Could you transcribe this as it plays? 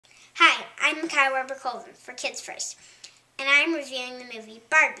I'm Makai Colvin for Kids First, and I'm reviewing the movie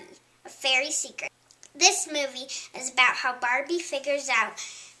Barbie, A Fairy Secret. This movie is about how Barbie figures out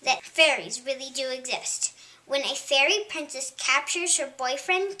that fairies really do exist. When a fairy princess captures her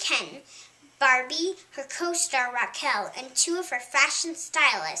boyfriend Ken, Barbie, her co-star Raquel, and two of her fashion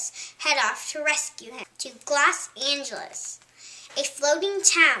stylists head off to rescue him to Los Angeles, a floating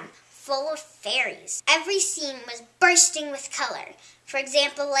town full of fairies. Every scene was bursting with color. For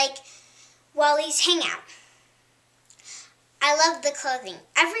example, like Wally's hangout. I loved the clothing.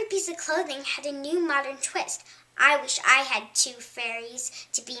 Every piece of clothing had a new modern twist. I wish I had two fairies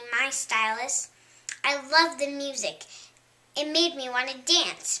to be my stylists. I loved the music. It made me want to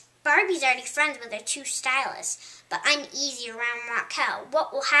dance. Barbie's already friends with her two stylists, but uneasy around Raquel.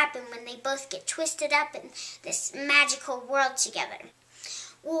 What will happen when they both get twisted up in this magical world together?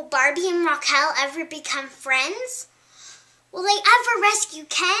 Will Barbie and Raquel ever become friends? Will they ever rescue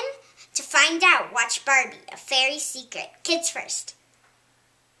Ken? To find out, watch Barbie, A Fairy Secret. Kids First.